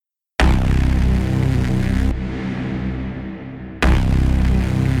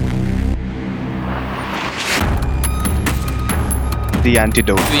The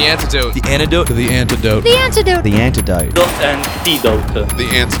antidote. The antidote. The antidote. The antidote. The antidote. The antidote. The antidote. The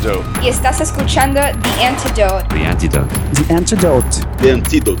antidote. Y estás escuchando The Antidote. The antidote. The antidote. The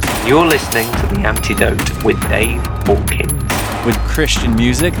antidote. You're listening to The Antidote with Dave Hawkins. With Christian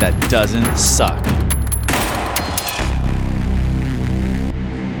music that doesn't suck.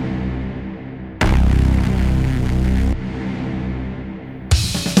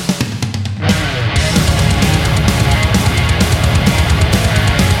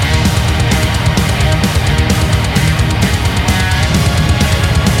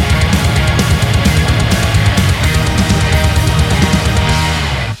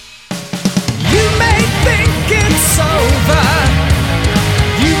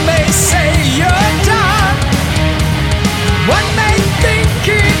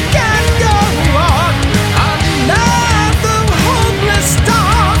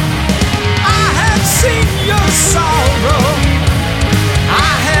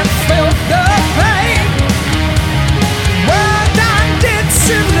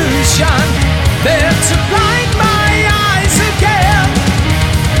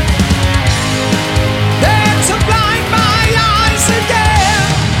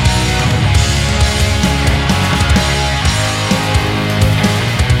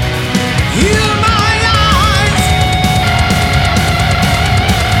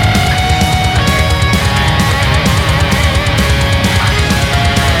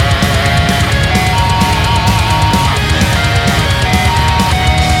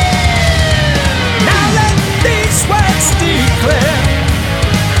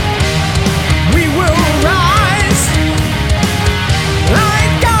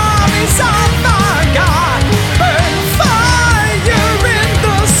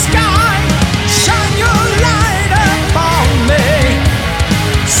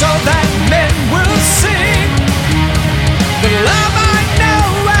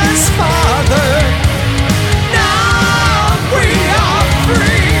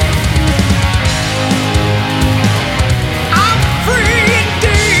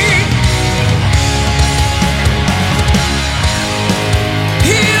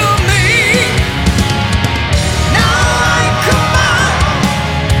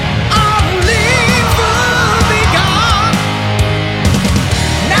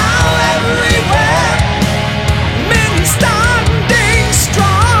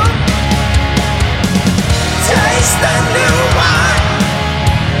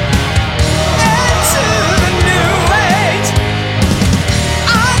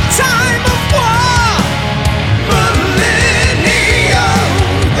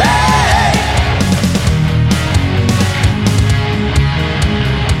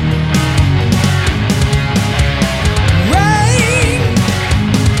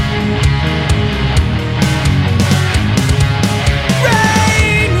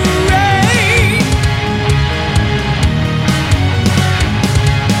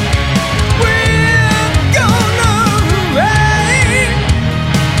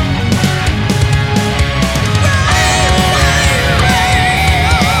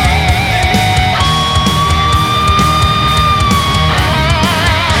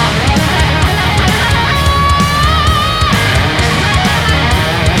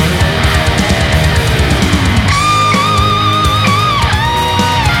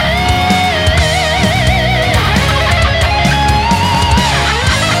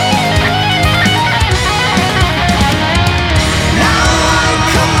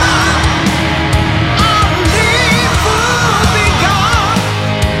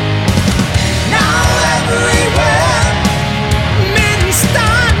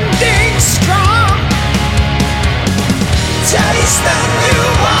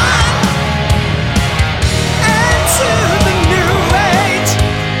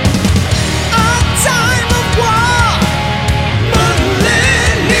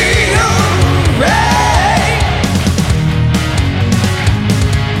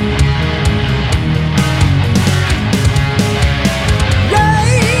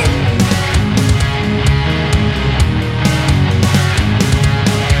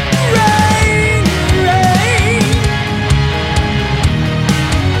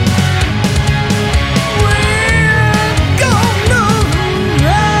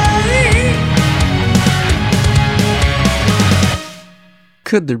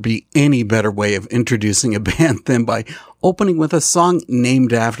 Could there be any better way of introducing a band than by opening with a song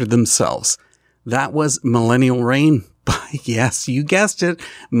named after themselves? That was Millennial Reign by, yes, you guessed it,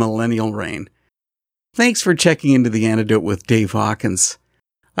 Millennial Reign. Thanks for checking into The Antidote with Dave Hawkins.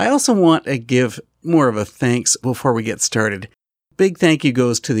 I also want to give more of a thanks before we get started. Big thank you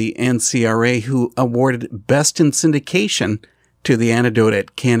goes to the NCRA who awarded Best in Syndication to The Antidote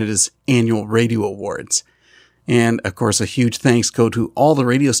at Canada's annual radio awards. And, of course, a huge thanks go to all the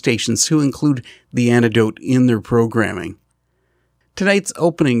radio stations who include The Antidote in their programming. Tonight's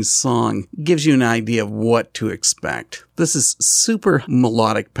opening song gives you an idea of what to expect. This is super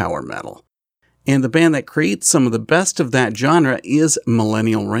melodic power metal. And the band that creates some of the best of that genre is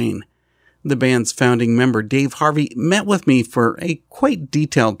Millennial Reign. The band's founding member, Dave Harvey, met with me for a quite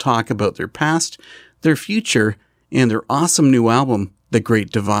detailed talk about their past, their future, and their awesome new album, The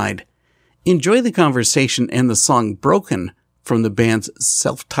Great Divide. Enjoy the conversation and the song Broken from the band's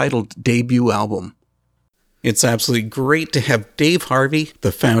self-titled debut album. It's absolutely great to have Dave Harvey,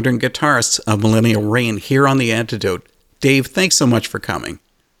 the founder and guitarist of Millennial Reign, here on The Antidote. Dave, thanks so much for coming.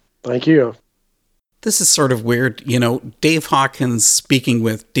 Thank you. This is sort of weird, Dave Hawkins speaking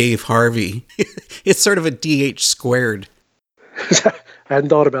with Dave Harvey. It's sort of a DH squared. I hadn't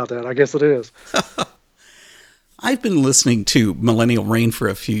thought about that. I guess it is. I've been listening to Millennial Reign for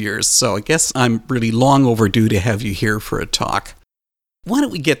a few years, so I guess I'm really long overdue to have you here for a talk. Why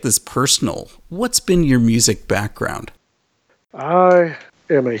don't we get this personal? What's been your music background? I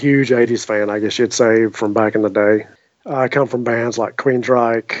am a huge 80s fan, I guess you'd say, from back in the day. I come from bands like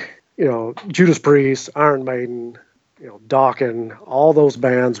Queensryche, Judas Priest, Iron Maiden, Dokken. All those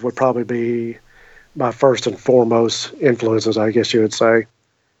bands would probably be my first and foremost influences, I guess you would say.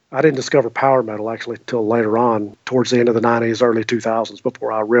 I didn't discover power metal actually till later on, towards the end of the 90s, early 2000s,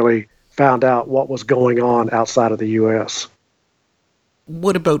 before I really found out what was going on outside of the U.S.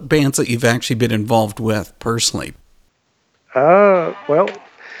 What about bands that you've actually been involved with personally? Well,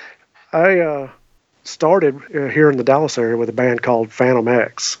 I started here in the Dallas area with a band called Phantom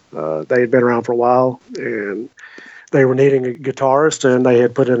X. They had been around for a while, and they were needing a guitarist, and they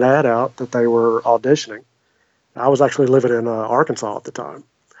had put an ad out that they were auditioning. I was actually living in Arkansas at the time,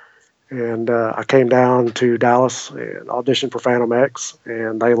 and I came down to Dallas and auditioned for Phantom X,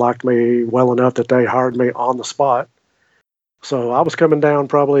 and they liked me well enough that they hired me on the spot. So I was coming down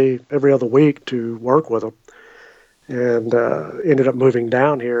probably every other week to work with them, and ended up moving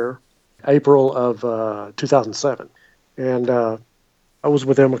down here April of 2007. And I was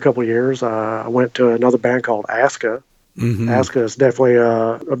with them a couple of years. I went to another band called Aska. Mm-hmm. Aska is definitely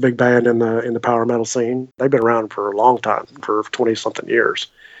a big band in the power metal scene. They've been around for a long time, for 20-something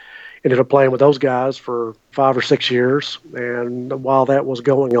years. Ended up playing with those guys for 5 or 6 years, and while that was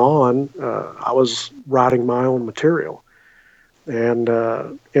going on, I was writing my own material. And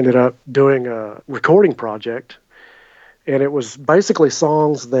ended up doing a recording project. And it was basically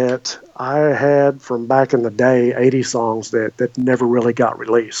songs that I had from back in the day, 80 songs that never really got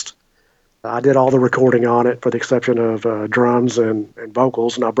released. I did all the recording on it for the exception of drums and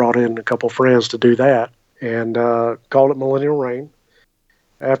vocals, and I brought in a couple friends to do that, and called it Millennial Reign.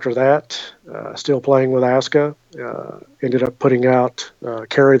 After that, still playing with Aska, ended up putting out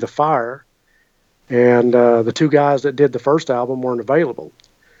Carry the Fire. And the two guys that did the first album weren't available.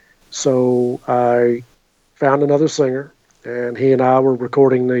 So I found another singer, and he and I were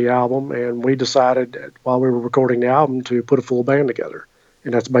recording the album, and we decided while we were recording the album to put a full band together.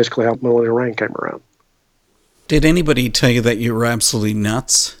 And that's basically how Millennial Reign came around. Did anybody tell you that you were absolutely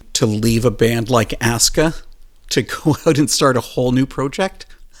nuts to leave a band like Aska to go out and start a whole new project?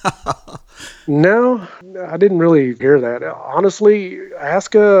 No, I didn't really hear that. Honestly,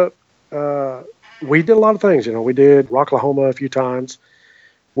 Aska... we did a lot of things, We did Rocklahoma a few times.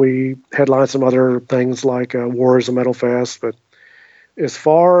 We headlined some other things like War is a Metal Fest. But as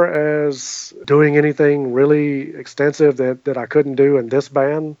far as doing anything really extensive that I couldn't do in this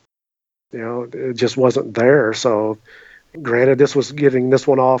band, it just wasn't there. So granted, this was getting this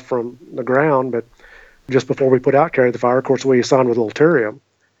one off from the ground, but just before we put out Carry the Fire, of course, we signed with Ulterium.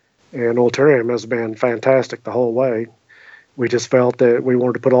 And Ulterium has been fantastic the whole way. We just felt that we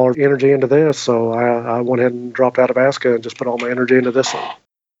wanted to put all our energy into this, so I went ahead and dropped out of Aska and just put all my energy into this one.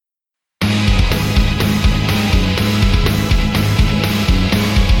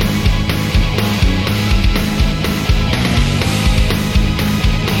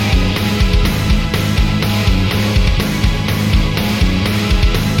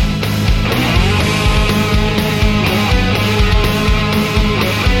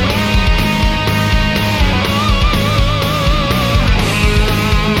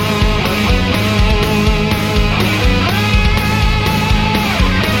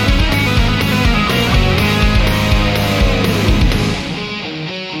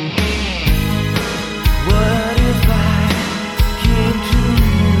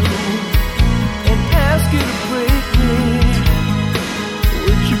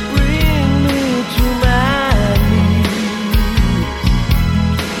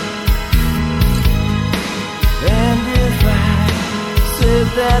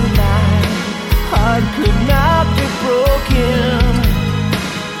 heart could not be broken,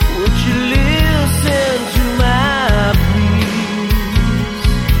 would you listen to my pleas?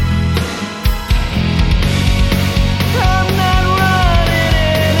 I'm not running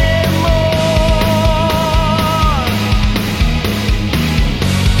anymore.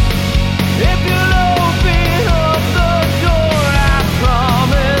 If you'll open up the door, I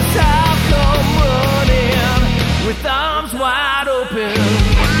promise I'll come running with arms wide open.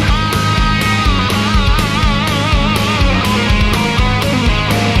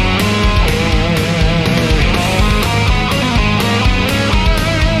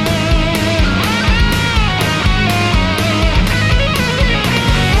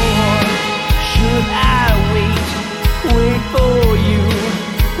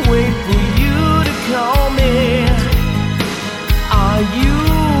 Wait for you to call me. Are you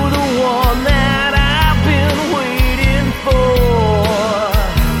the one that I've been waiting for?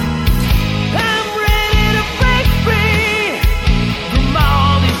 I'm ready to break free from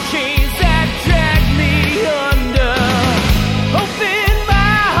all these chains that drag me under. Open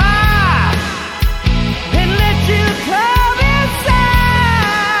my heart and let you come inside.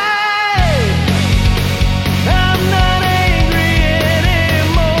 I'm not angry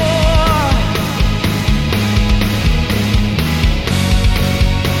anymore.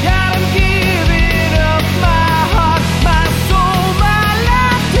 God, I'm giving up my heart, my soul, my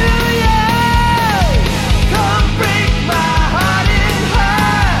life to you. Come break my heart in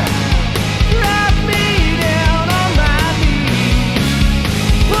half. Drag me down on my knees.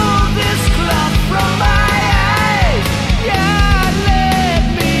 Pull this cloth from my eyes. God, let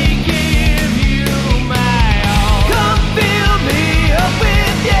me give you my all. Come fill me up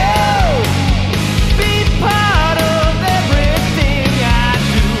with you. Be part of everything I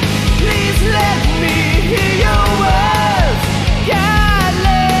do. Please let me hear your words. God,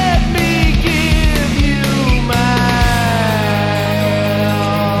 let me give you my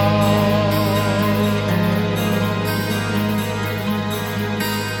all.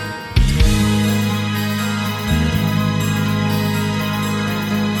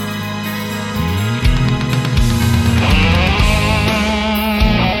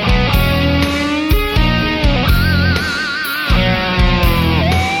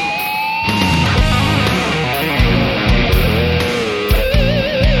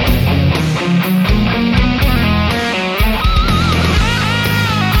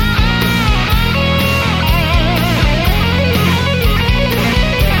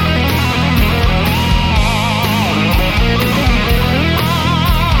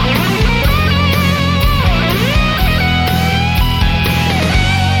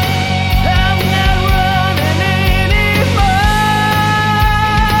 I'm not running anymore.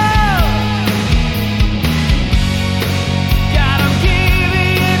 God, I'm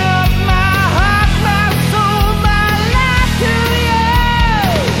giving up my heart, my soul, my life to you.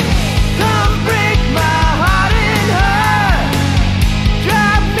 Come break my heart in half.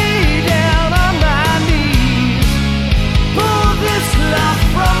 Drag me down on my knees. Pull this cloth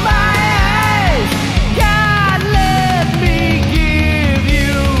from my eyes. God, let me give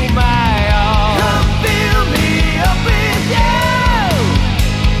you my all. Come fill me up with you.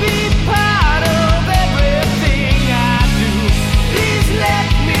 Be part of everything I do. Please let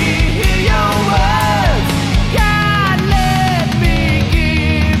me hear your words. God, let me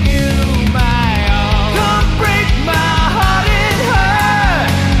give you my all. Come break my heart in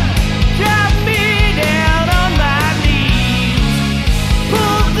half. Drag me down on my knees.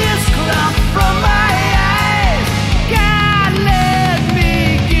 Pull this cloth from my eyes. God, let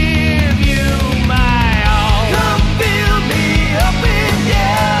me give you my all. Come fill me up with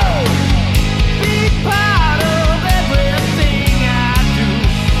you. Be part of everything I do.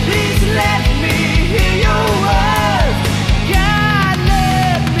 Please let me hear your words. God,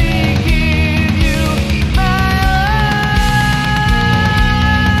 let me give you my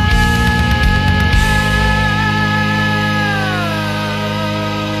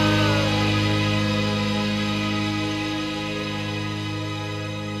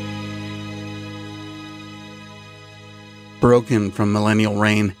Broken from Millennial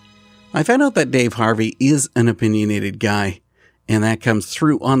Reign. I found out that Dave Harvey is an opinionated guy, and that comes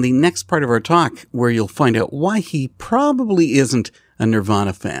through on the next part of our talk, where you'll find out why he probably isn't a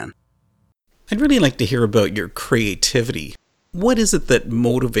Nirvana fan. I'd really like to hear about your creativity. What is it that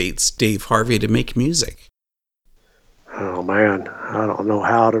motivates Dave Harvey to make music? Oh man, I don't know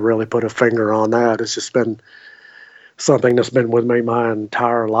how to really put a finger on that. It's just been something that's been with me my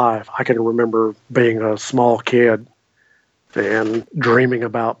entire life. I can remember being a small kid and dreaming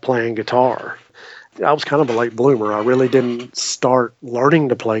about playing guitar. I was kind of a late bloomer. I really didn't start learning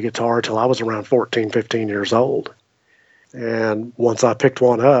to play guitar until I was around 14, 15 years old. And once I picked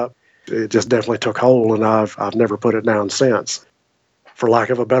one up, it just definitely took hold, and I've never put it down since. For lack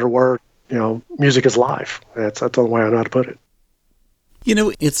of a better word, music is life. That's the only way I know how to put it.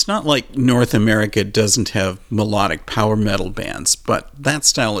 It's not like North America doesn't have melodic power metal bands, but that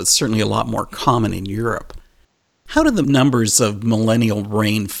style is certainly a lot more common in Europe. How do the numbers of Millennial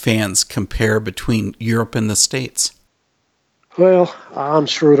Reign fans compare between Europe and the States? Well, I'm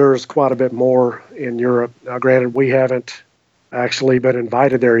sure there's quite a bit more in Europe. Now, granted, we haven't actually been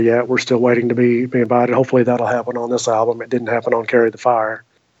invited there yet. We're still waiting to be invited. Hopefully that'll happen on this album. It didn't happen on Carry the Fire.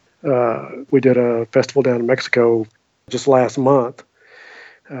 We did a festival down in Mexico just last month.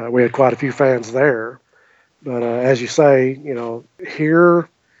 We had quite a few fans there. But as you say, here,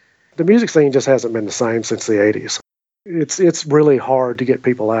 the music scene just hasn't been the same since the 80s. It's really hard to get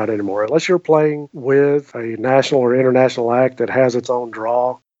people out anymore. Unless you're playing with a national or international act that has its own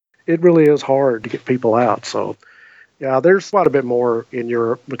draw, it really is hard to get people out. So, yeah, there's quite a bit more in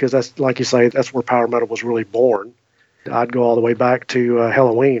Europe because that's, like you say, that's where power metal was really born. I'd go all the way back to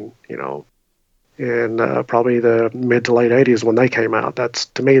Halloween, in probably the mid to late 80s when they came out. That's,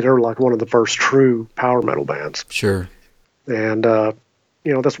 to me, they're like one of the first true power metal bands. Sure. And,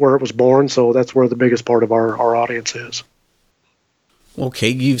 that's where it was born, so that's where the biggest part of our audience is. Okay,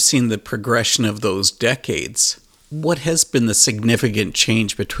 you've seen the progression of those decades. What has been the significant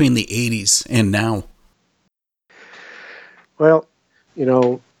change between the 80s and now? Well,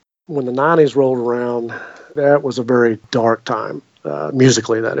 when the 90s rolled around, that was a very dark time,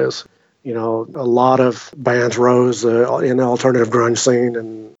 musically, that is. A lot of bands rose in the alternative grunge scene,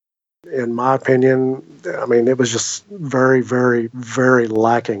 and in my opinion, it was just very, very, very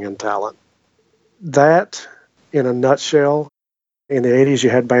lacking in talent. That, in a nutshell, in the 80s, you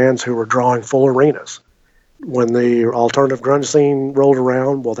had bands who were drawing full arenas. When the alternative grunge scene rolled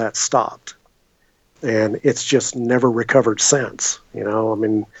around, well, that stopped. And it's just never recovered since.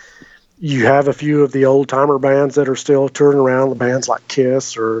 You have a few of the old-timer bands that are still touring around, the bands like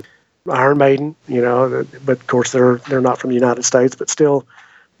Kiss or Iron Maiden, but of course they're not from the United States, but still,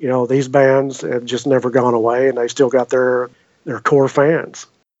 these bands have just never gone away, and they still got their core fans.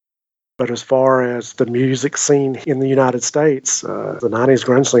 But as far as the music scene in the United States, the 90s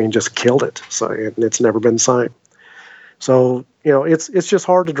grunge scene just killed it. So it's never been the same. So, it's just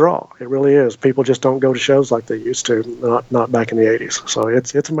hard to draw. It really is. People just don't go to shows like they used to, not back in the 80s. So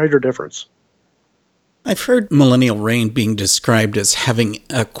it's a major difference. I've heard Millennial Reign being described as having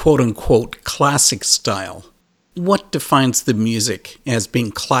a quote-unquote classic style. What defines the music as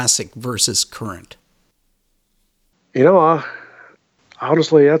being classic versus current?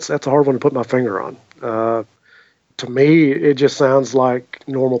 Honestly, that's a hard one to put my finger on. To me, it just sounds like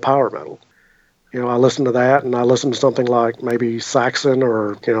normal power metal. I listen to that, and I listen to something like maybe Saxon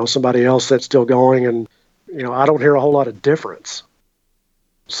or, somebody else that's still going, and, I don't hear a whole lot of difference.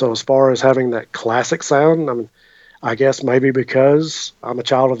 So as far as having that classic sound, I guess maybe because I'm a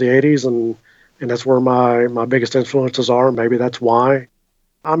child of the 80s, and that's where my biggest influences are. Maybe that's why.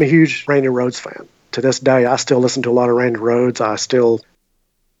 I'm a huge Randy Rhoads fan. To this day, I still listen to a lot of Randy Rhoads. I still,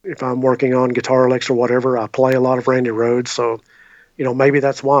 if I'm working on guitar licks or whatever, I play a lot of Randy Rhoads. So, maybe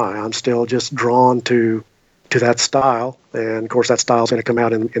that's why I'm still just drawn to that style. And, of course, that style's going to come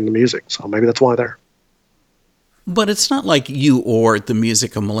out in the music. So maybe that's why there. But it's not like you or the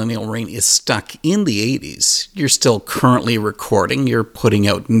music of Millennial Reign is stuck in the 80s. You're still currently recording. You're putting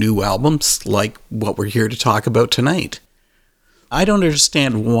out new albums like what we're here to talk about tonight. I don't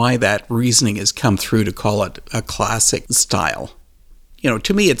understand why that reasoning has come through to call it a classic style.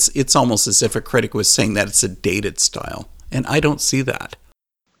 To me, it's almost as if a critic was saying that it's a dated style, and I don't see that.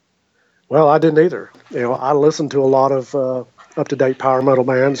 Well, I didn't either. I listen to a lot of up-to-date power metal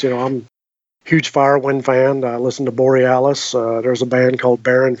bands. I'm huge Firewind fan. I listen to Borealis. There's a band called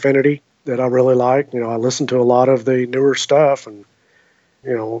Bare Infinity that I really like. I listen to a lot of the newer stuff, and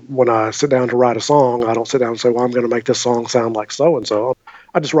when I sit down to write a song, I don't sit down and say, well, I'm going to make this song sound like so-and-so.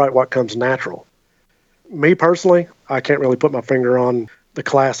 I just write what comes natural. Me personally, I can't really put my finger on the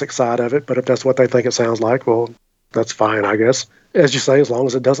classic side of it, but if that's what they think it sounds like, well, that's fine, I guess. As you say, as long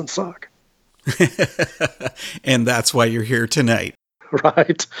as it doesn't suck. And that's why you're here tonight.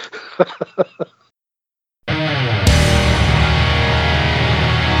 Right.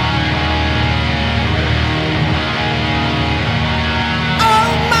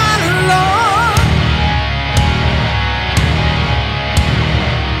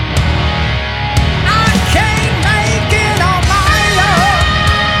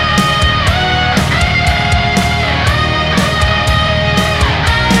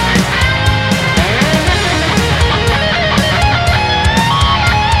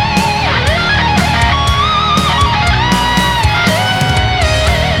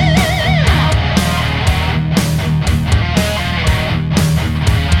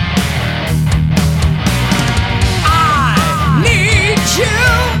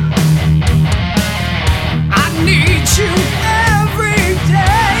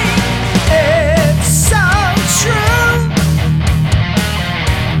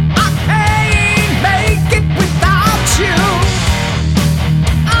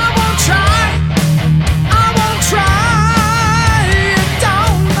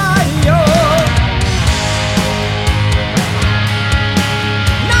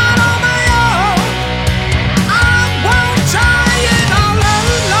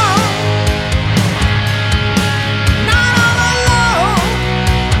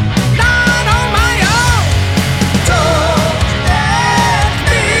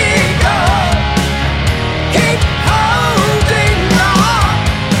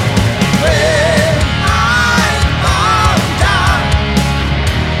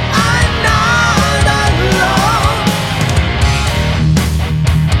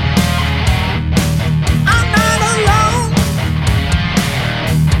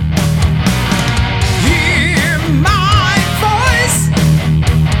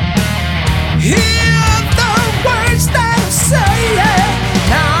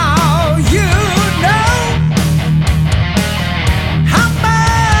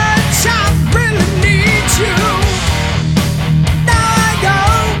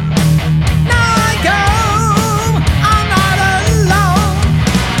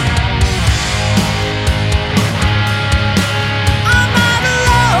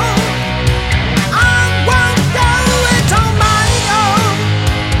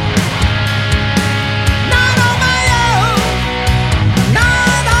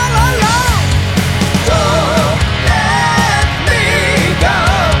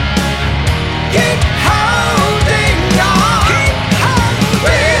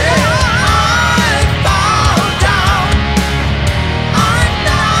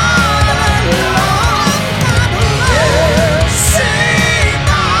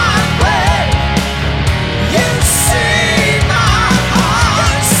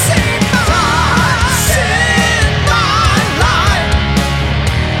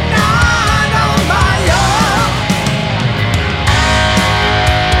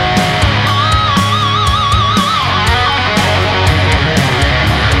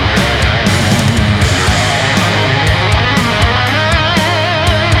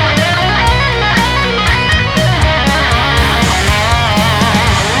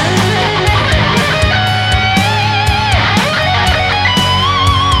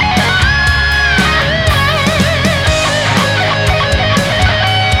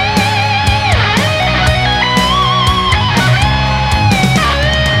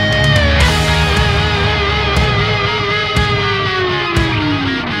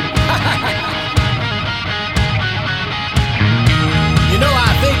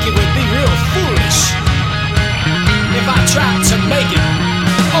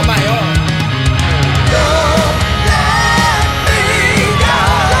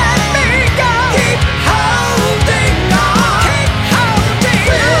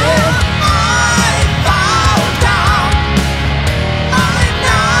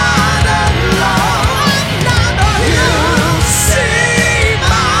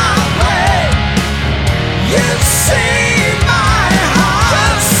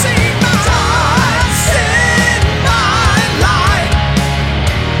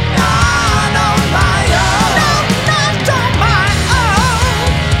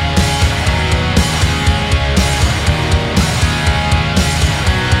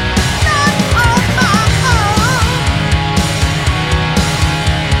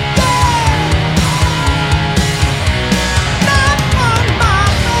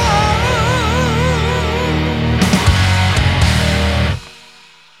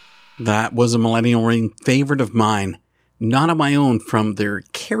 That was a Millennial Reign favorite of mine, Not on My Own, from their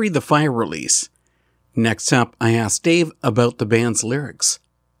Carry the Fire release. Next up, I asked Dave about the band's lyrics.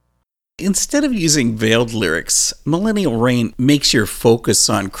 Instead of using veiled lyrics, Millennial Reign makes your focus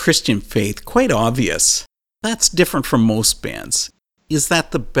on Christian faith quite obvious. That's different from most bands. Is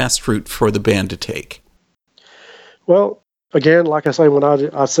that the best route for the band to take? Well, again, like I say, when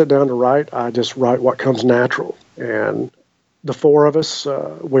I sit down to write, I just write what comes natural. And the four of us,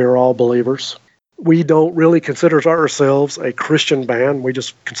 we're all believers. We don't really consider ourselves a Christian band. We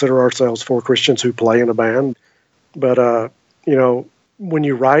just consider ourselves four Christians who play in a band. But, when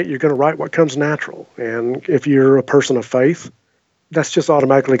you write, you're going to write what comes natural. And if you're a person of faith, that's just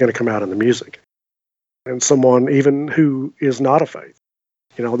automatically going to come out in the music. And someone even who is not of faith,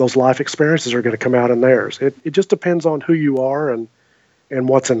 those life experiences are going to come out in theirs. It just depends on who you are and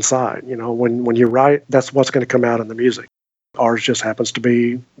what's inside. When you write, that's what's going to come out in the music. Ours just happens to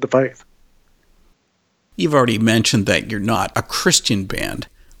be the faith. You've already mentioned that you're not a Christian band,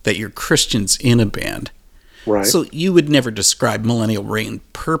 that you're Christians in a band. Right. So you would never describe Millennial Reign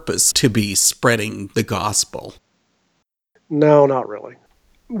purpose to be spreading the gospel. No, not really.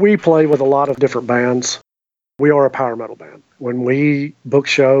 We play with a lot of different bands. We are a power metal band. When we book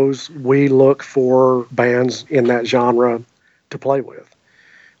shows, we look for bands in that genre to play with,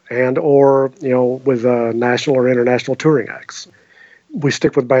 with national or international touring acts. We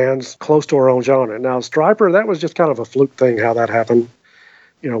stick with bands close to our own genre. Now, Stryper, that was just kind of a fluke thing how that happened.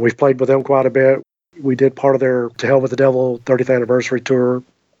 We've played with them quite a bit. We did part of their To Hell with the Devil 30th anniversary tour.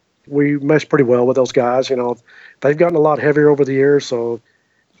 We meshed pretty well with those guys. They've gotten a lot heavier over the years, so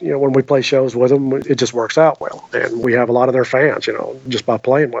when we play shows with them, it just works out well. And we have a lot of their fans, just by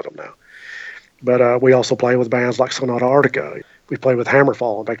playing with them now. But we also play with bands like Sonata Arctica. We play with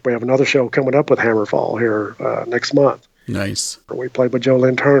Hammerfall. In fact, we have another show coming up with Hammerfall here next month. Nice. We played with Joe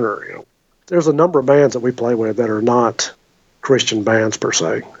Lynn Turner. There's a number of bands that we play with that are not Christian bands per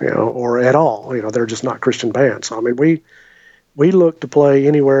se, or at all. They're just not Christian bands. So, we look to play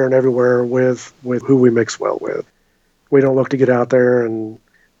anywhere and everywhere with who we mix well with. We don't look to get out there and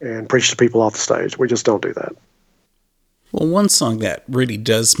preach to people off the stage. We just don't do that. Well, one song that really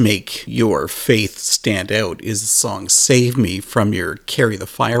does make your faith stand out is the song Save Me from your Carry the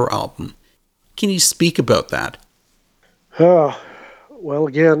Fire album. Can you speak about that? Well,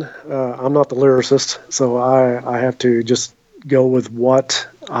 again, I'm not the lyricist, so I have to just go with what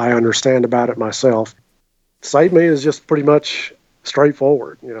I understand about it myself. Save Me is just pretty much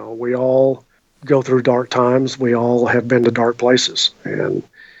straightforward. We all go through dark times. We all have been to dark places. And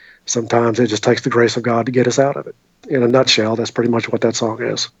sometimes it just takes the grace of God to get us out of it. In a nutshell, that's pretty much what that song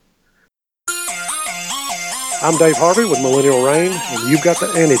is. I'm Dave Harvey with Millennial Reign, and you've got the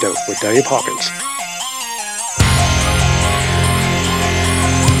antidote with Dave Hawkins.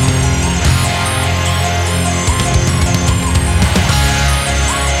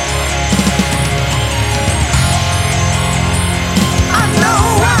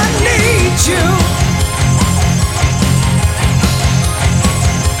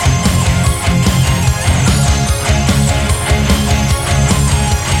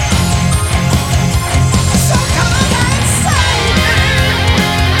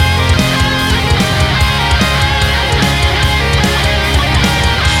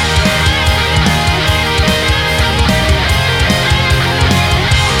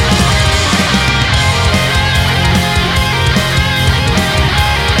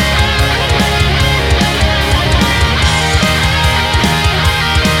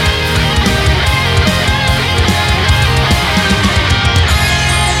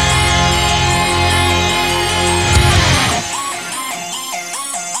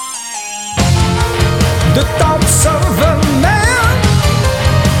 The thoughts of a man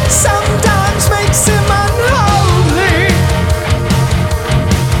sometimes makes him unholy.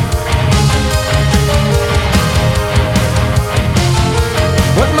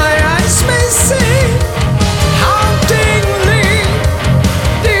 What my eyes may see hauntingly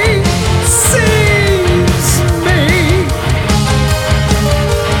deceives me.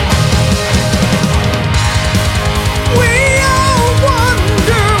 We all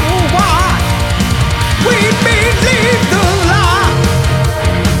wonder why we believe the lie.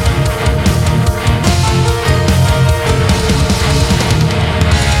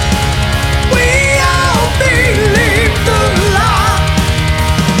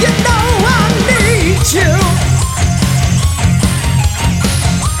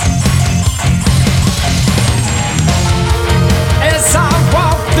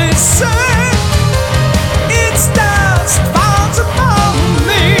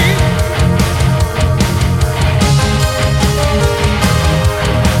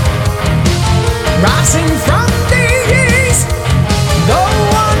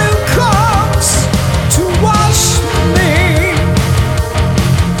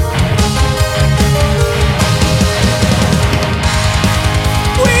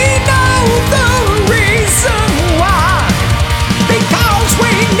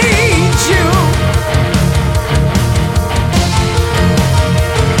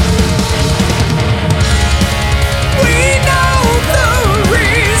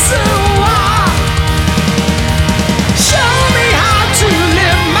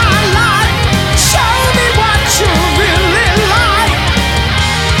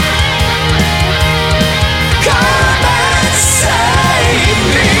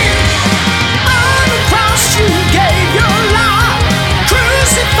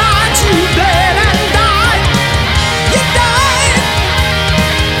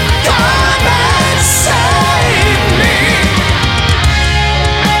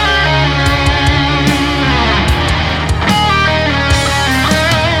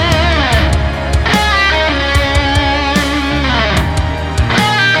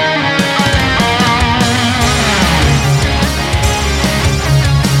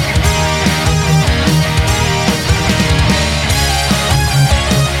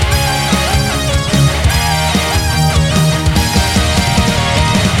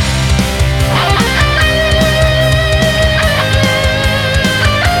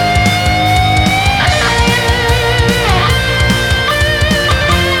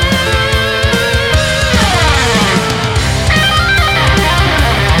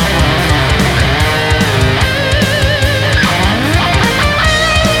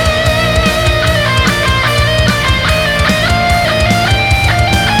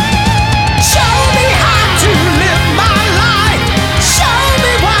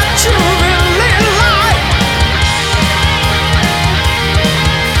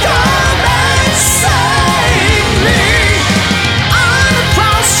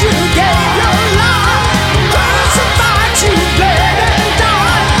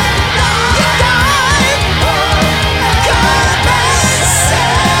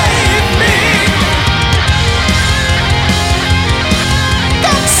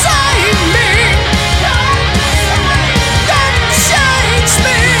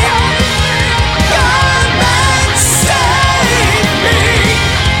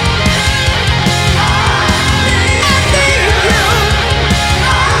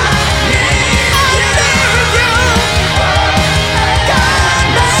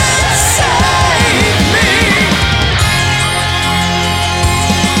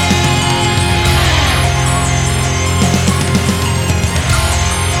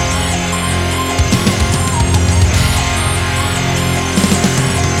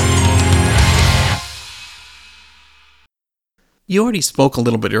 You already spoke a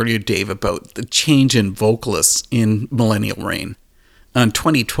little bit earlier, Dave, about the change in vocalists in Millennial Reign. On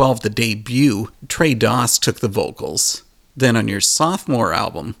 2012, the debut, Trey Doss took the vocals. Then on your sophomore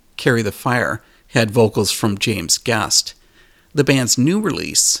album, Carry the Fire, had vocals from James Gust. The band's new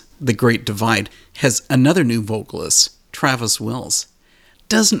release, The Great Divide, has another new vocalist, Travis Wills.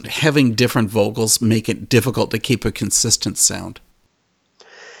 Doesn't having different vocals make it difficult to keep a consistent sound?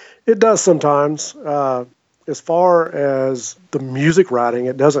 It does sometimes. As far as the music writing,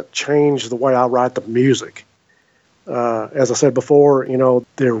 it doesn't change the way I write the music. As I said before,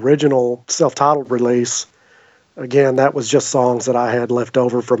 the original self-titled release, again, that was just songs that I had left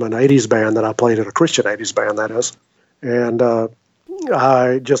over from an 80s band that I played in, a Christian 80s band, that is. And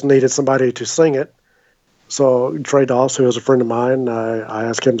I just needed somebody to sing it. So Trey Doss, who is a friend of mine, I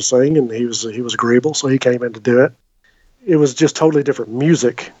asked him to sing, and he was agreeable, so he came in to do it. It was just totally different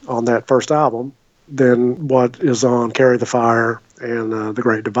music on that first album than what is on Carry the Fire and The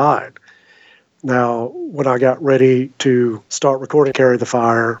Great Divide. Now, when I got ready to start recording Carry the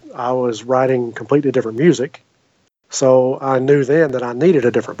Fire, I was writing completely different music. So I knew then that I needed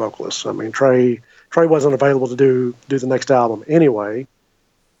a different vocalist. I mean, Trey wasn't available to do the next album anyway.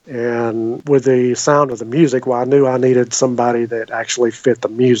 And with the sound of the music, well, I knew I needed somebody that actually fit the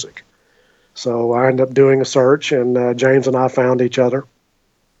music. So I ended up doing a search, and James and I found each other.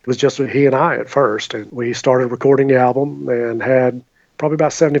 It was just he and I at first, and we started recording the album and had probably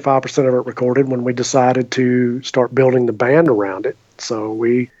about 75% of it recorded when we decided to start building the band around it. So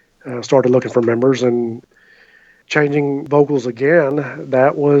we started looking for members and changing vocals again.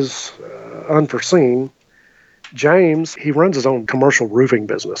 That was unforeseen. James, he runs his own commercial roofing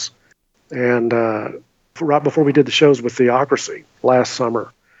business. And right before we did the shows with Theocracy last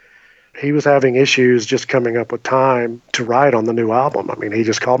summer, he was having issues just coming up with time to write on the new album. I mean, he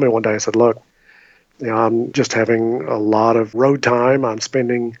just called me one day and said, look, I'm just having a lot of road time. I'm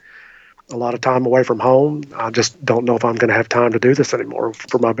spending a lot of time away from home. I just don't know if I'm going to have time to do this anymore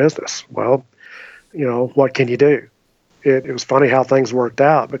for my business. Well, what can you do? It was funny how things worked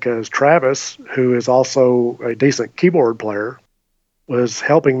out, because Travis, who is also a decent keyboard player, was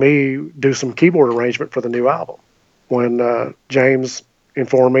helping me do some keyboard arrangement for the new album. When James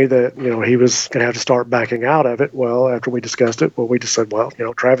informed me that, he was going to have to start backing out of it, well, after we discussed it, we just said, well,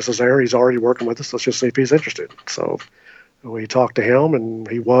 Travis is there. He's already working with us. Let's just see if he's interested. So we talked to him, and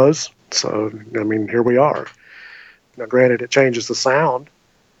he was. So, here we are. Now, granted, it changes the sound,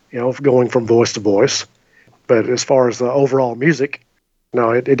 going from voice to voice. But as far as the overall music,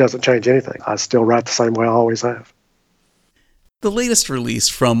 no, it doesn't change anything. I still write the same way I always have. The latest release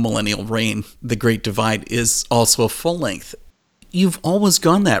from Millennial Reign, The Great Divide, is also a full-length. You've always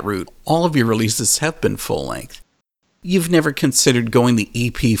gone that route. All of your releases have been full-length. You've never considered going the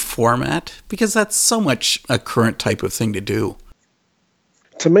EP format, because that's so much a current type of thing to do.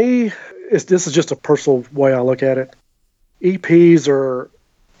 To me, this is just a personal way I look at it. EPs are,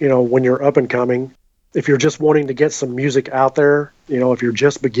 when you're up and coming, if you're just wanting to get some music out there, if you're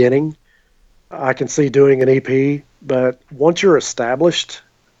just beginning, I can see doing an EP. But once you're established,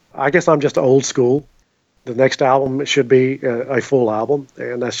 I guess I'm just old school. The next album should be a full album,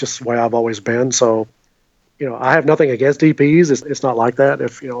 and that's just the way I've always been. So, I have nothing against EPs. It's not like that.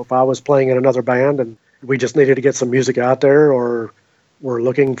 If I was playing in another band and we just needed to get some music out there, or we're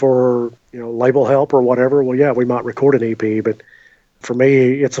looking for label help or whatever, well, yeah, we might record an EP. But for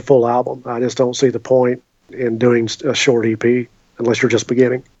me, it's a full album. I just don't see the point in doing a short EP unless you're just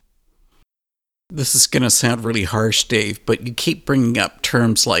beginning. This is going to sound really harsh, Dave, but you keep bringing up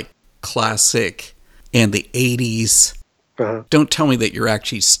terms like classic and the 80s. Uh-huh. Don't tell me that you're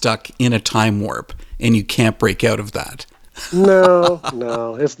actually stuck in a time warp and you can't break out of that. No,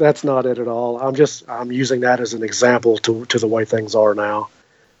 that's not it at all. I'm using that as an example to the way things are now.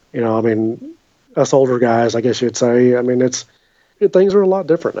 Us older guys, I guess you'd say, things are a lot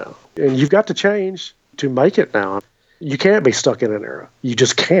different now. And you've got to change to make it now. You can't be stuck in an era. You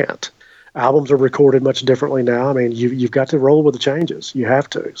just can't. Albums are recorded much differently now. You've got to roll with the changes. You have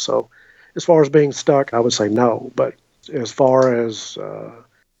to. So as far as being stuck, I would say no. But as far as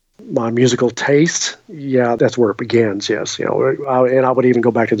my musical taste, yeah, that's where it begins, yes. And I would even go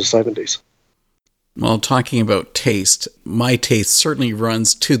back to the 70s. Well, talking about taste, my taste certainly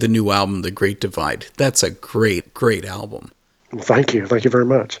runs to the new album, The Great Divide. That's a great, great album. Well, thank you. Thank you very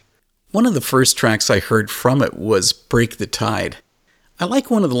much. One of the first tracks I heard from it was Break the Tide. I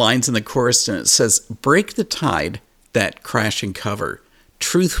like one of the lines in the chorus, and it says, break the tide, that crashing cover,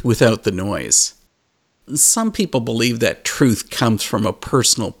 truth without the noise. Some people believe that truth comes from a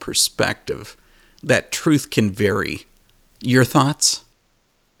personal perspective, that truth can vary. Your thoughts?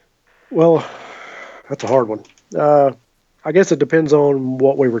 Well, that's a hard one. I guess it depends on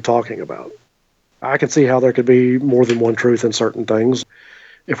what we were talking about. I can see how there could be more than one truth in certain things.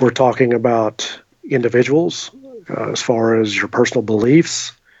 If we're talking about individuals, as far as your personal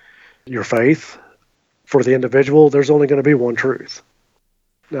beliefs, your faith, for the individual, there's only going to be one truth.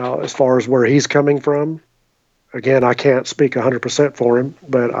 Now, as far as where he's coming from, again, I can't speak 100% for him,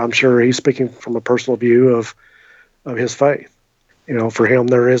 but I'm sure he's speaking from a personal view of his faith. For him,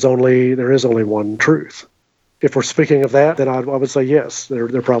 there is only one truth. If we're speaking of that, then I would say yes,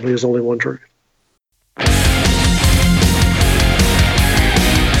 there probably is only one truth.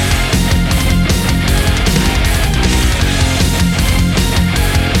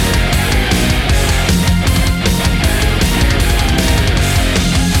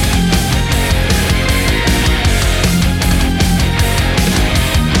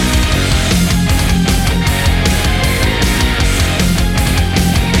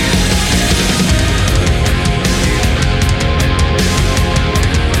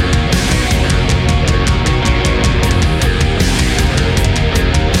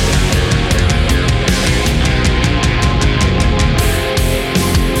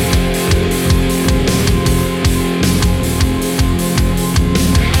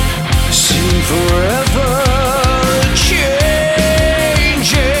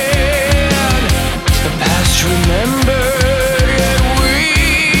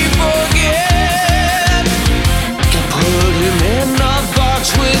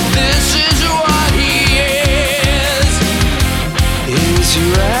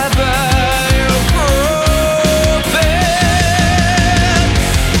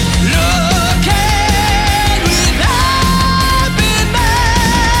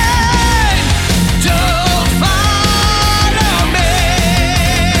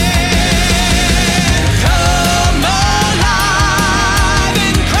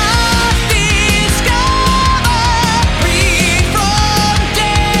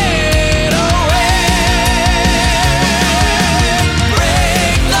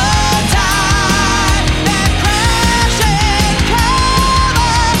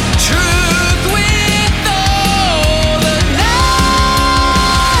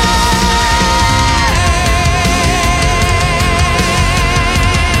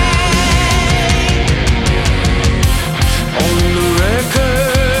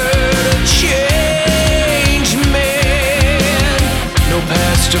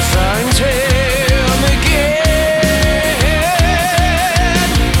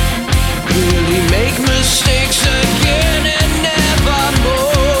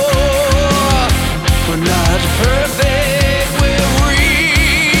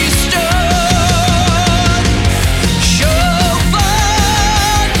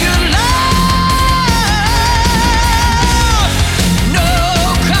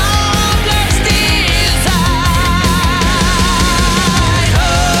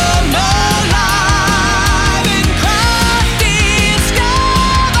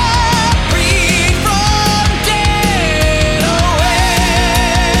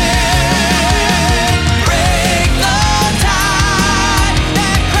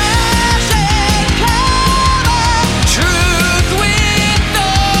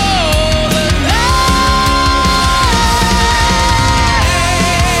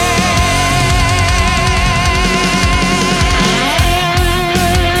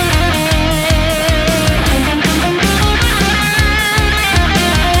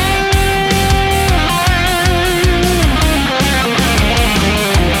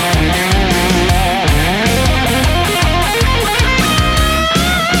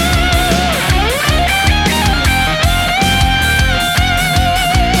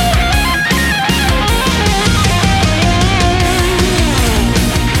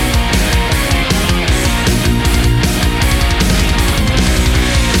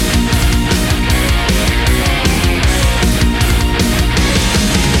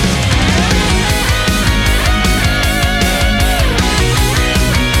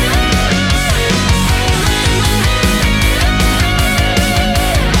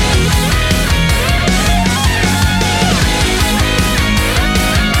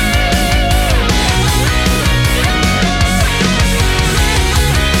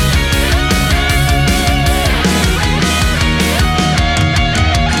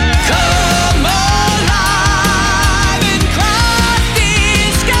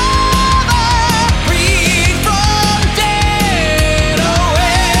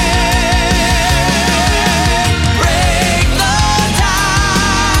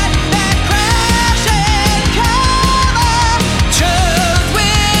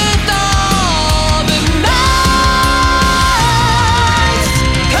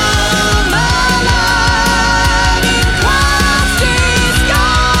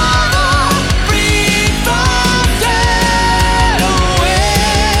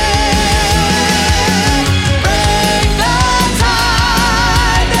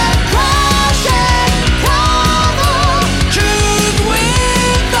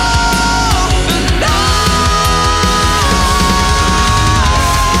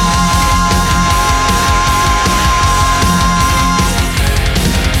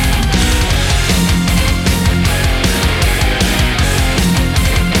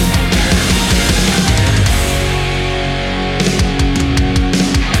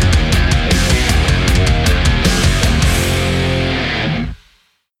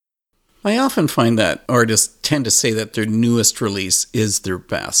 I often find that artists tend to say that their newest release is their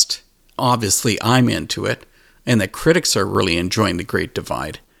best. Obviously, I'm into it, and the critics are really enjoying The Great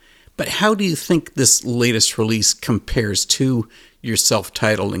Divide. But how do you think this latest release compares to your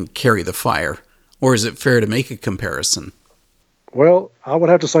self-titled and Carry the Fire? Or is it fair to make a comparison? Well, I would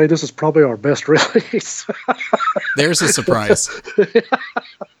have to say this is probably our best release. There's a surprise.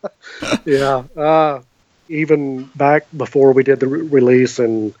 Yeah. Even back before we did the release,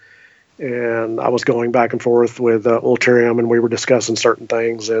 and I was going back and forth with Ulterium, and we were discussing certain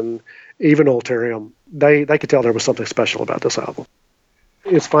things, and even Ulterium, they could tell there was something special about this album.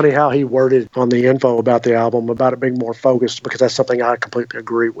 It's funny how he worded on the info about the album, about it being more focused, because that's something I completely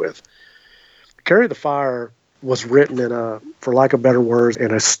agree with. Carry the Fire was written in for lack of better words,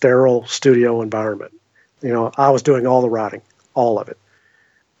 in a sterile studio environment. I was doing all the writing, all of it.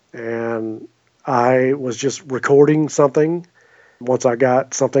 And I was just recording something. Once I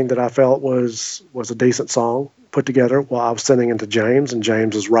got something that I felt was a decent song put together, well, I was sending it to James, and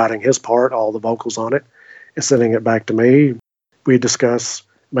James was writing his part, all the vocals on it, and sending it back to me. We discuss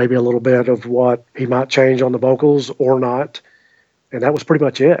maybe a little bit of what he might change on the vocals or not. And that was pretty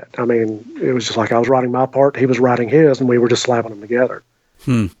much it. I mean, it was just like I was writing my part, he was writing his, and we were just slapping them together.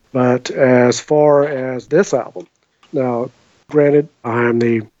 But as far as this album, now, granted, I'm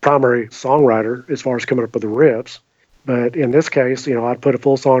the primary songwriter as far as coming up with the riffs. But in this case, I'd put a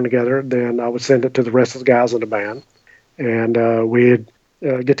full song together, then I would send it to the rest of the guys in the band. And we'd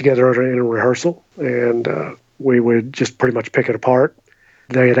get together in a rehearsal, and we would just pretty much pick it apart.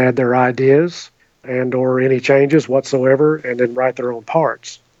 They'd add their ideas and or any changes whatsoever, and then write their own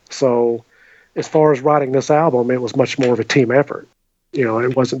parts. So as far as writing this album, it was much more of a team effort.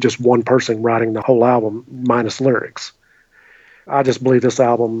 It wasn't just one person writing the whole album minus lyrics. I just believe this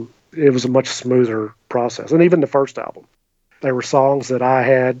album, it was a much smoother process. And even the first album, there were songs that I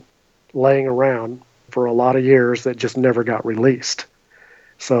had laying around for a lot of years that just never got released.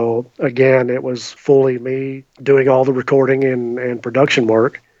 So again, it was fully me doing all the recording and production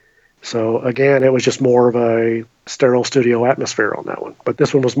work. So again, it was just more of a sterile studio atmosphere on that one. But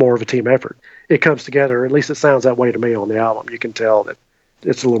this one was more of a team effort. It comes together, at least it sounds that way to me on the album. You can tell that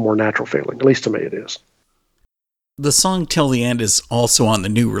it's a little more natural feeling. At least to me it is. The song Till the End is also on the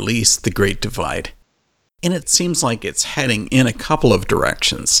new release, The Great Divide. And it seems like it's heading in a couple of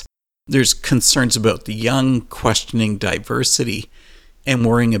directions. There's concerns about the young, questioning diversity, and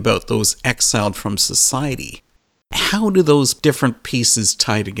worrying about those exiled from society. How do those different pieces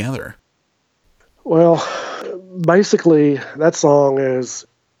tie together? Well, basically, that song is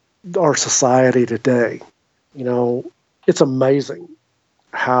our society today. It's amazing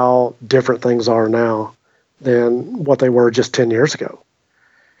how different things are now than what they were just 10 years ago.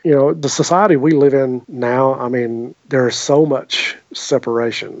 The society we live in now, I mean, there is so much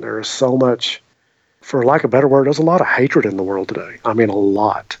separation. There is so much, for lack of a better word, there's a lot of hatred in the world today. I mean, a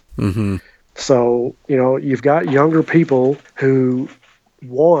lot. Mm-hmm. So, you've got younger people who,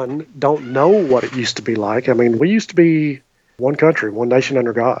 one, don't know what it used to be like. I mean, we used to be one country, one nation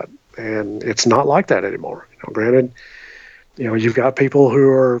under God, and it's not like that anymore. Granted, you've got people who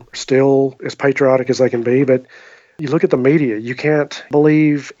are still as patriotic as they can be, but you look at the media, you can't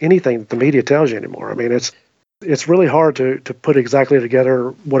believe anything that the media tells you anymore. I mean, it's really hard to put exactly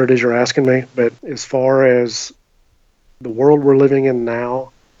together what it is you're asking me, but as far as the world we're living in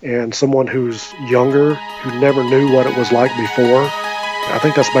now, and someone who's younger, who never knew what it was like before, I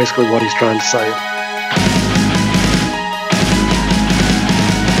think that's basically what he's trying to say.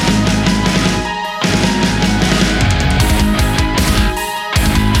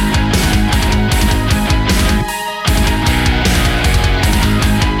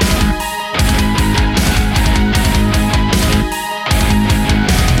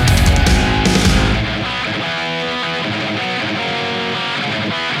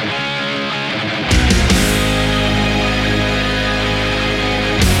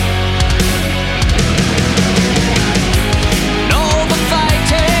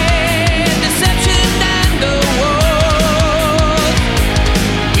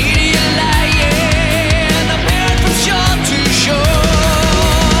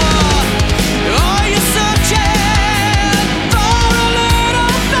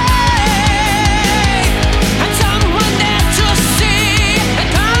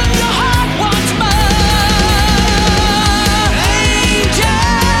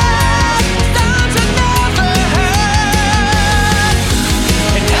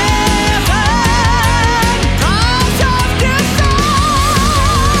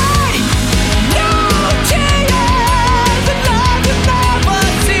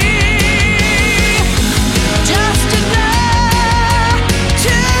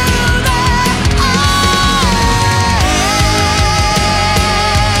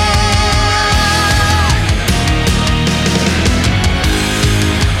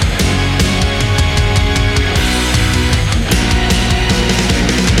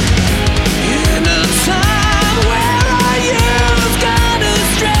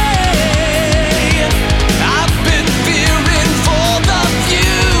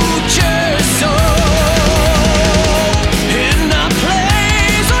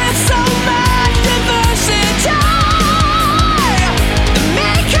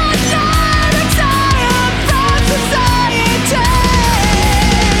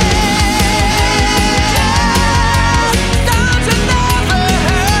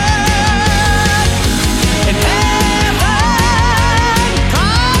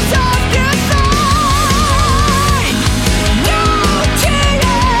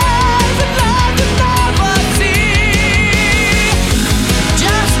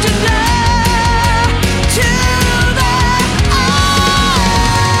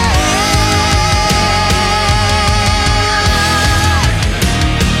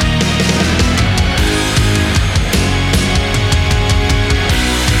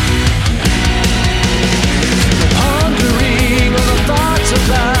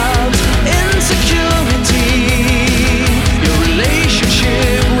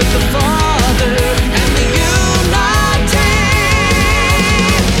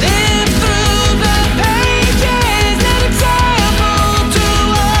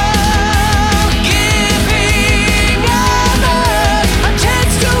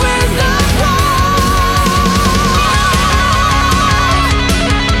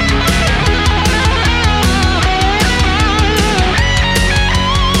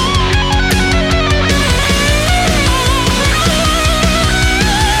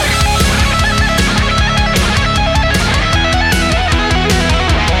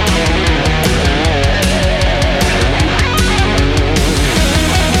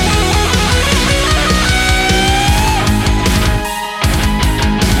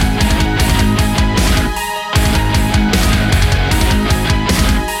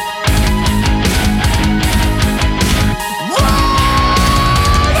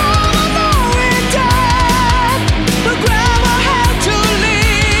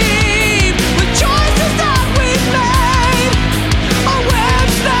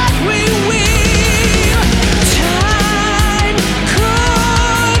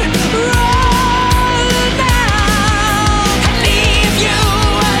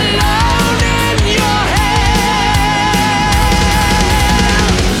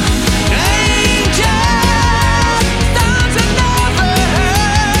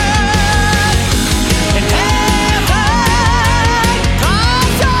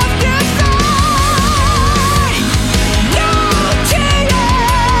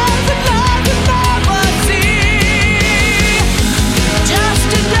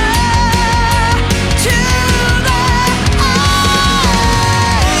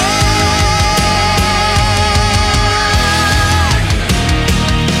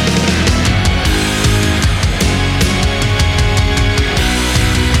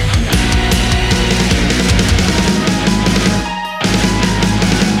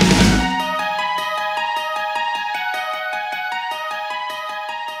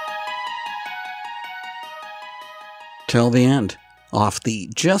 Till the End, off the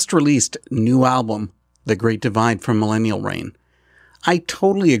just-released new album, The Great Divide from Millennial Reign. I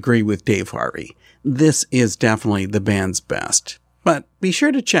totally agree with Dave Harvey. This is definitely the band's best. But be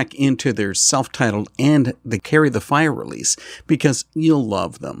sure to check into their self-titled and the Carry the Fire release, because you'll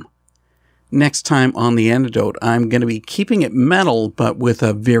love them. Next time on The Antidote, I'm going to be keeping it metal, but with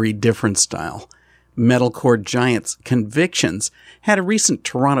a very different style. Metalcore giants Convictions had a recent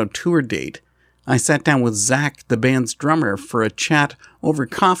Toronto tour date. I sat down with Zach, the band's drummer, for a chat over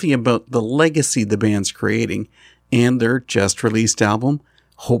coffee about the legacy the band's creating and their just-released album,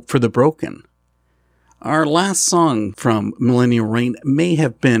 Hope for the Broken. Our last song from Millennial Reign may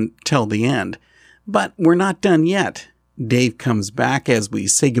have been Till the End, but we're not done yet. Dave comes back as we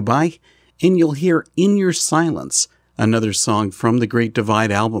say goodbye, and you'll hear In Your Silence, another song from the Great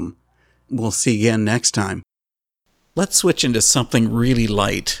Divide album. We'll see you again next time. Let's switch into something really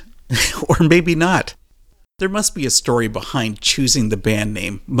light. Or maybe not. There must be a story behind choosing the band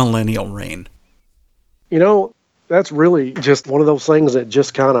name Millennial Reign. You know, that's really just one of those things that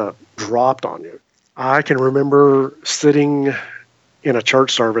just kind of dropped on you. I can remember sitting in a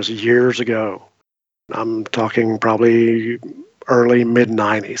church service years ago. I'm talking probably early,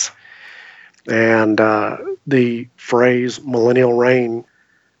 mid-90s. And the phrase Millennial Reign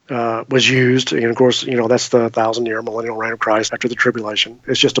was used, and of course, you know, that's the 1,000-year millennial reign of Christ after the tribulation.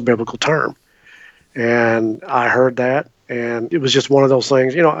 It's just a biblical term. And I heard that, and it was just one of those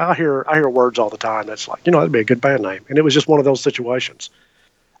things, you know, I hear words all the time that's like, you know, that'd be a good band name. And it was just one of those situations.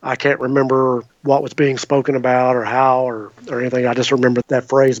 I can't remember what was being spoken about or how or anything. I just remember that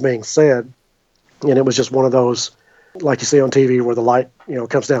phrase being said, and it was just one of those, like you see on TV where the light, you know,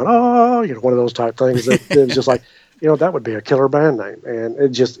 comes down, oh, you know, one of those type things. It was just like, you know, that would be a killer band name. And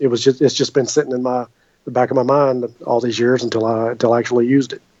it's just been sitting in the back of my mind all these years until I actually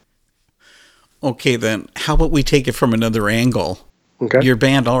used it. Okay, then, how about we take it from another angle? Okay. Your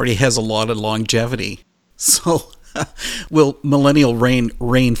band already has a lot of longevity. So, will Millennial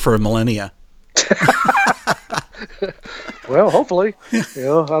reign for a millennia? Well, hopefully. You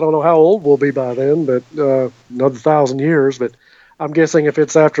know, I don't know how old we'll be by then, but another 1,000 years. But I'm guessing if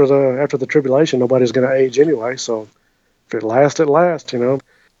it's after the tribulation, nobody's going to age anyway. So if it lasts, it lasts. You know,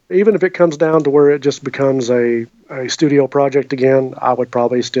 even if it comes down to where it just becomes a studio project again, I would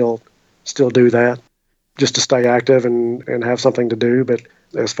probably still do that just to stay active and have something to do. But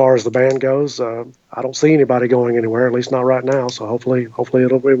as far as the band goes, I don't see anybody going anywhere, at least not right now. So hopefully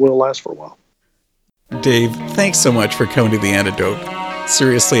it will last for a while. Dave, thanks so much for coming to The Antidote.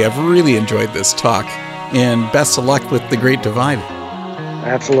 Seriously, I've really enjoyed this talk, and best of luck with The Great Divide.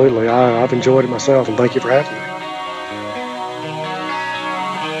 Absolutely. I've enjoyed it myself, and thank you for having me.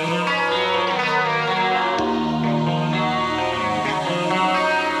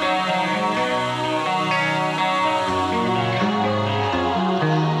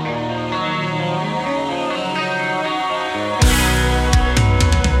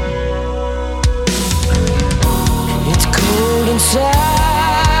 It's cold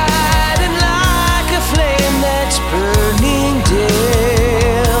inside and like a flame that's burning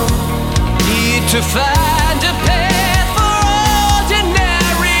dim. Need to find a path for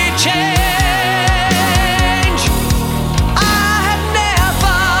ordinary change. I have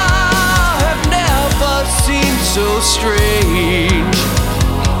never seen so strange.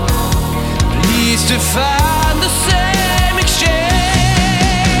 Please define the same exchange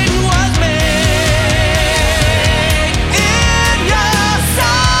was made in your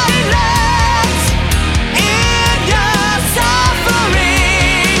silence, in your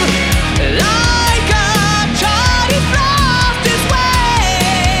suffering, like a child who's lost his way.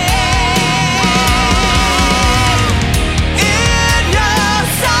 In your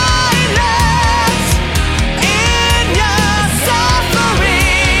silence, in your suffering.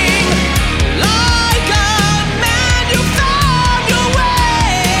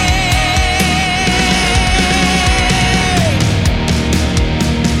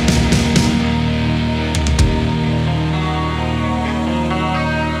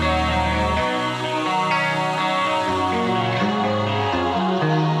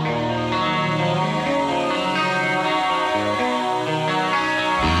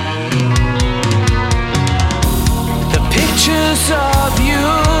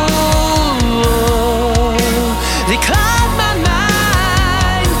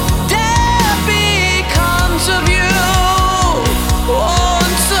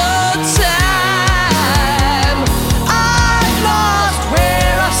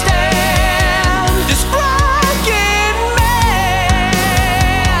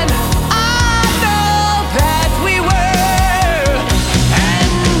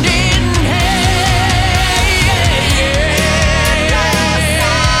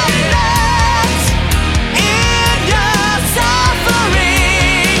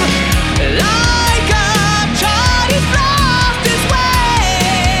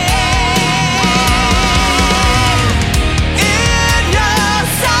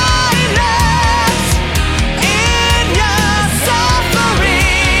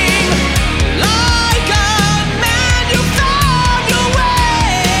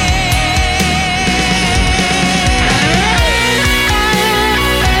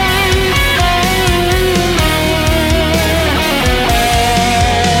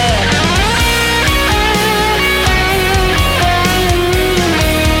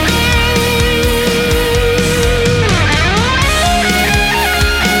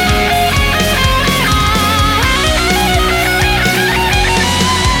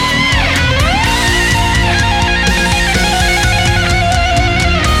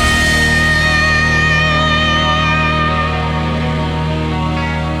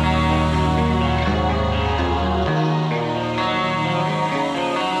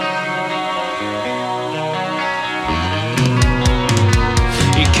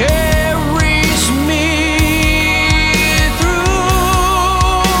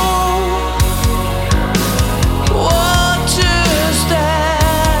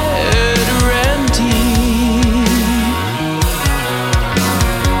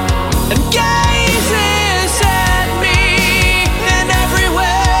 and get